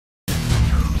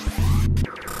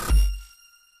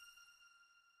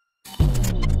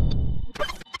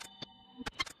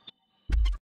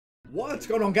What's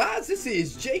going on, guys? This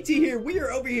is JT here. We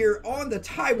are over here on the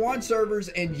Taiwan servers,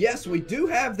 and yes, we do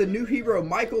have the new hero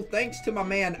Michael, thanks to my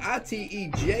man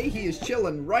ITEJ. He is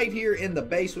chilling right here in the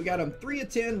base. We got him 3 of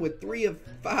 10 with 3 of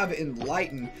 5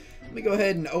 enlightened. Let me go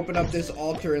ahead and open up this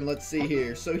altar and let's see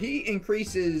here. So he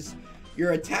increases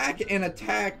your attack and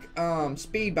attack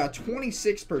speed by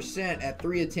 26% at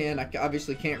 3 of 10. I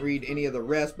obviously can't read any of the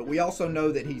rest, but we also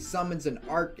know that he summons an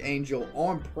Archangel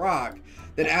on proc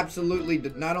that absolutely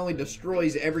not only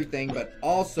destroys everything, but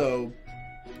also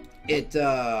it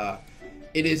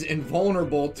is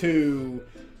invulnerable to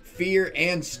fear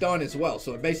and stun as well.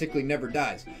 So it basically never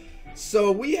dies.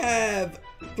 So we have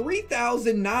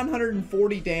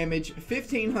 3,940 damage,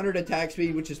 1,500 attack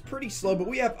speed, which is pretty slow, but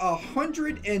we have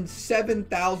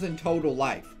 107,000 total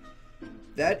life.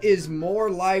 That is more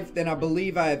life than I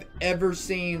believe I have ever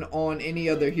seen on any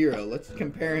other hero. Let's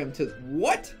compare him to...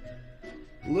 What?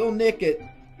 Lil Nick at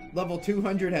level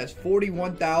 200 has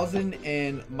 41,000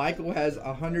 and Michael has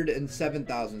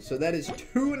 107,000. So that is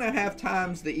 2.5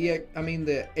 times the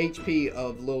HP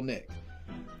of Lil Nick.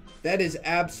 That is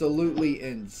absolutely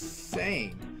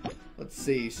insane. Let's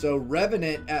see. So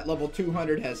Revenant at level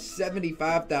 200 has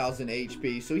 75,000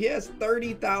 HP. So he has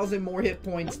 30,000 more hit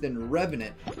points than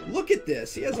Revenant. Look at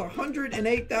this. He has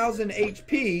 108,000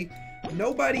 HP.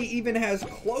 Nobody even has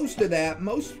close to that.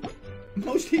 Most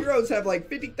heroes have like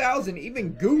 50,000.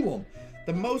 Even Goolem,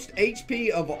 the most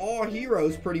HP of all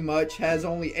heroes, pretty much has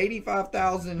only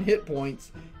 85,000 hit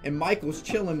points. And Michael's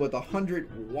chilling with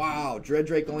 100. Wow,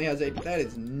 Dreadrake only has 8. That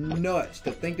is nuts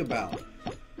to think about.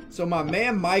 So my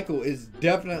man Michael is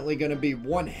definitely going to be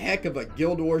one heck of a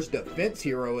Guild Wars defense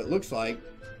hero, it looks like.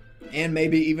 And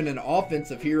maybe even an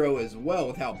offensive hero as well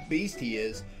with how beast he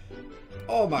is.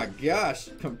 Oh my gosh.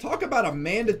 Talk about a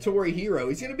mandatory hero.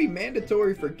 He's going to be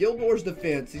mandatory for Guild Wars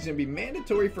defense. He's going to be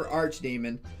mandatory for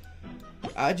Archdemon.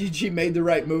 IGG made the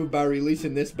right move by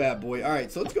releasing this bad boy.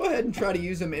 Alright, so let's go ahead and try to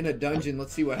use him in a dungeon.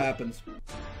 Let's see what happens.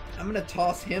 I'm going to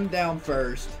toss him down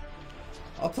first.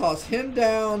 I'll toss him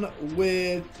down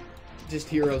with just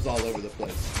heroes all over the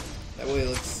place. That way,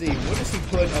 let's see. What does he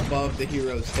put above the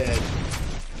hero's head?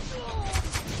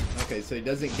 Okay, so he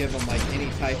doesn't give him like any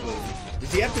type of...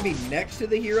 Does he have to be next to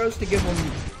the heroes to give him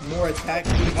more attack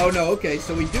speed? Oh no, okay,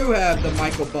 so we do have the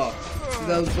Michael buff. See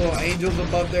those little angels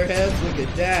above their heads? Look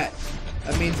at that.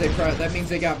 That means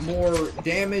they got more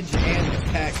damage and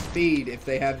attack speed if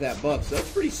they have that buff. So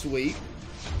that's pretty sweet.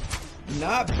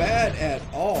 Not bad at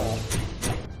all.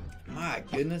 My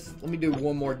goodness. Let me do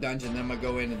one more dungeon, then I'm going to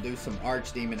go in and do some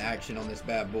Archdemon action on this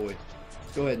bad boy.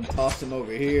 Let's go ahead and toss him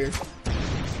over here.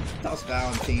 Toss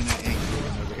Valentina and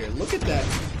Goolem over here. Look at that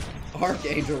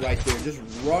Archangel right there, just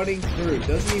running through.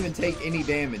 Doesn't even take any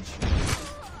damage.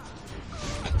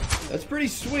 That's pretty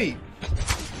sweet.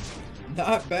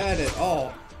 Not bad at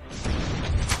all.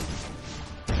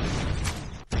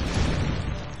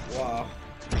 Wow.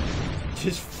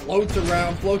 Just floats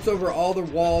around, floats over all the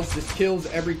walls, just kills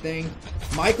everything.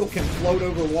 Michael can float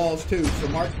over walls too,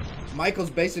 so Michael's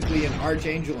basically an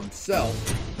Archangel himself.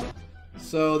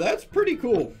 So that's pretty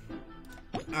cool.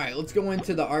 Alright, let's go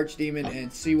into the Archdemon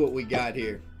and see what we got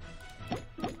here.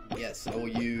 Yes, I will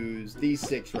use these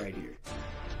 6 right here.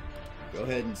 Go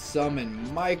ahead and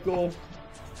summon Michael.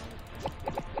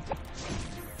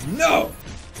 No!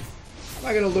 I'm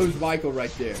not going to lose Michael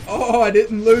right there. Oh, I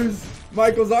didn't lose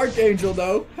Michael's Archangel,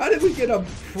 though. How did we get a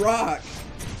proc?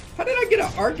 How did I get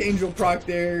an Archangel proc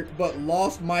there, but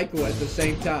lost Michael at the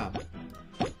same time?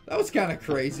 That was kind of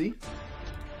crazy.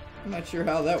 I'm not sure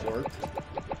how that worked.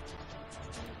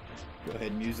 Go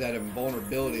ahead and use that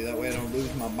invulnerability. That way I don't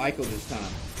lose my Michael this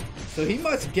time. So he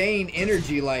must gain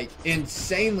energy like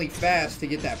insanely fast to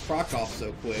get that proc off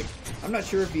so quick. I'm not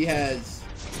sure if he has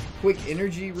quick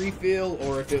energy refill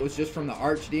or if it was just from the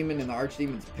Archdemon and the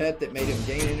Archdemon's pet that made him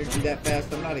gain energy that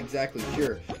fast. I'm not exactly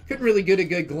sure. Couldn't really get a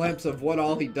good glimpse of what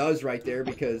all he does right there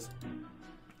because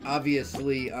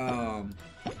obviously, oh,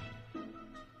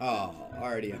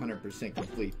 already 100%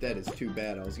 complete. That is too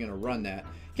bad. I was going to run that.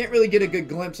 Can't really get a good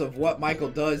glimpse of what Michael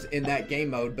does in that game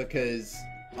mode because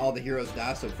all the heroes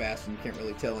die so fast and you can't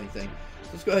really tell anything. So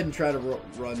let's go ahead and try to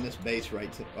run this base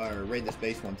raid this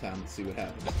base one time and see what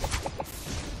happens.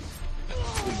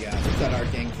 We got what's that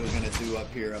Archangel gonna do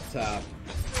up here up top?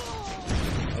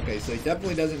 Okay, so he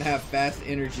definitely doesn't have fast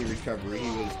energy recovery.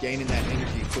 He was gaining that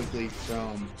energy quickly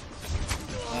from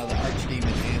the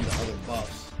Archdemon and the other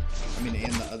buffs. And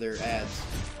the other ads.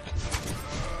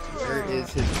 Where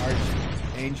is his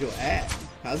Archangel at?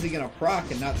 How's he gonna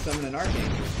proc and not summon an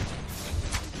Archangel?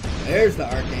 There's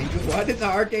the Archangel. Why didn't the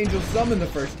Archangel summon the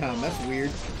first time? That's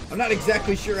weird. I'm not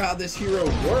exactly sure how this hero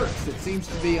works. It seems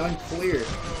to be unclear.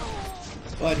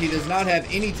 but he does not have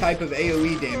any type of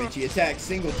AoE damage. He attacks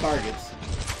single targets.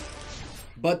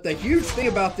 But the huge thing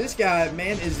about this guy,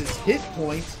 man, is his hit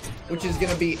points, which is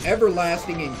going to be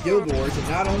everlasting in Guild Wars. And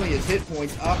not only his hit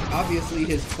points, obviously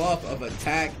his buff of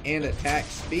attack and attack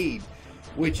speed,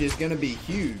 which is going to be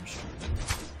huge.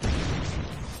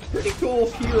 Pretty cool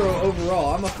hero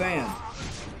overall. I'm a fan.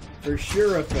 For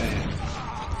sure a fan.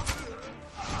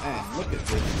 Man, look at this.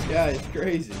 This guy is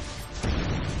crazy.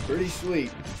 Pretty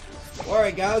sweet.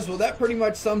 Alright guys, well that pretty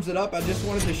much sums it up. I just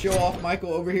wanted to show off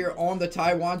Michael over here on the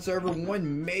Taiwan server.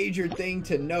 One major thing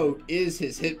to note is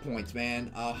his hit points,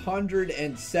 man.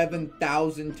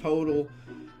 107,000 total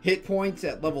hit points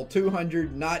at level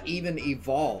 200, not even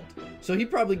evolved. So he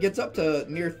probably gets up to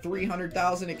near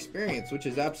 300,000 experience, which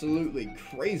is absolutely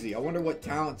crazy. I wonder what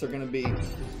talents are going to be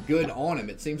good on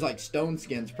him. It seems like Stone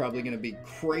Skin's probably going to be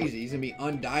crazy. He's going to be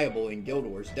undiable in Guild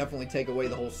Wars. Definitely take away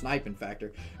the whole sniping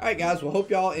factor. Alright guys, well hope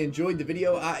y'all enjoyed the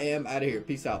video. I am out of here.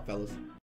 Peace out, fellas.